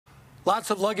Lots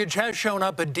of luggage has shown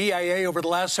up at DIA over the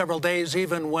last several days,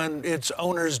 even when its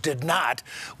owners did not.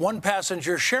 One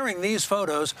passenger sharing these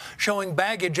photos showing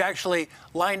baggage actually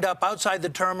lined up outside the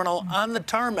terminal on the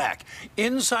tarmac.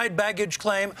 Inside baggage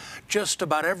claim, just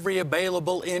about every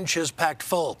available inch is packed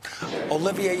full.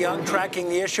 Olivia Young tracking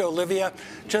the issue. Olivia,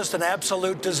 just an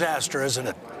absolute disaster, isn't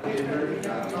it?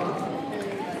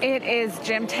 It is,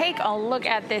 Jim. Take a look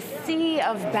at this sea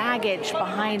of baggage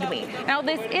behind me. Now,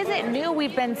 this isn't new.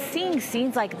 We've been seeing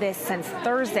scenes like this since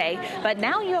Thursday, but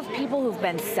now you have people who've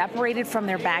been separated from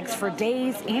their bags for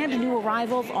days and new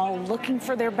arrivals all looking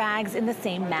for their bags in the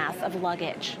same mass of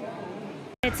luggage.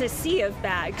 It's a sea of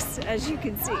bags, as you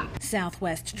can see.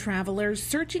 Southwest travelers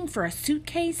searching for a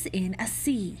suitcase in a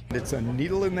sea. It's a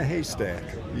needle in the haystack.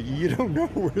 You don't know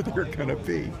where they're going to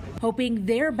be. Hoping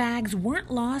their bags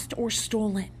weren't lost or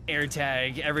stolen.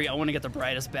 AirTag, I want to get the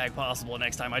brightest bag possible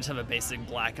next time. I just have a basic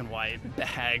black and white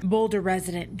bag. Boulder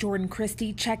resident Jordan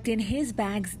Christie checked in his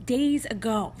bags days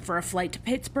ago for a flight to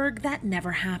Pittsburgh that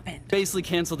never happened. Basically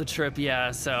canceled the trip,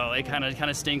 yeah, so it kind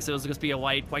of stinks. It was supposed to be a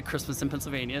white Christmas in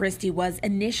Pennsylvania. Christie was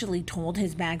initially told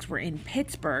his bags were in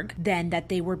Pittsburgh, then that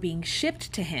they were being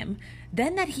shipped to him,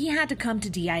 then that he had to come to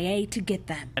DIA to get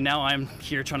them. And now I'm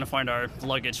here trying to find our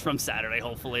luggage from Saturday,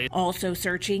 hopefully. Also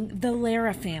searching the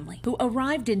Lara family, who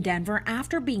arrived in Denver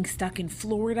after being stuck in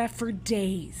Florida for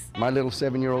days. My little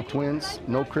 7-year-old twins,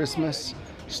 no Christmas,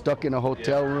 stuck in a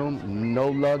hotel room, no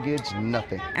luggage,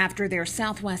 nothing. After their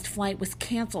Southwest flight was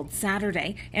canceled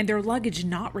Saturday and their luggage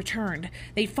not returned,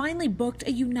 they finally booked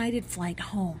a United flight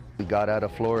home. We got out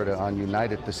of Florida on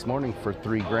United this morning for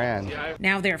 $3 grand.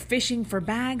 Now they're fishing for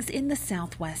bags in the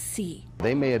Southwest Sea.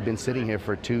 They may have been sitting here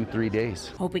for 2-3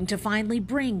 days. Hoping to finally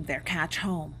bring their catch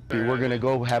home. We're going to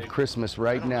go have Christmas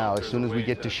right now as soon as we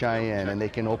get to Cheyenne and they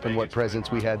can open what presents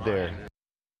we had there.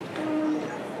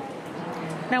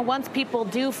 Now, once people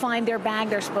do find their bag,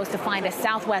 they're supposed to find a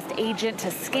Southwest agent to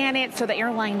scan it so the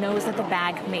airline knows that the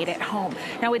bag made it home.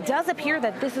 Now, it does appear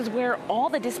that this is where all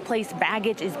the displaced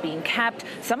baggage is being kept,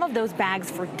 some of those bags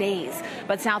for days.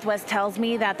 But Southwest tells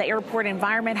me that the airport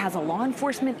environment has a law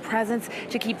enforcement presence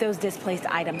to keep those displaced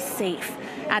items safe.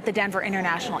 At the Denver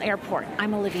International Airport,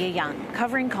 I'm Olivia Young,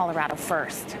 covering Colorado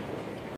First.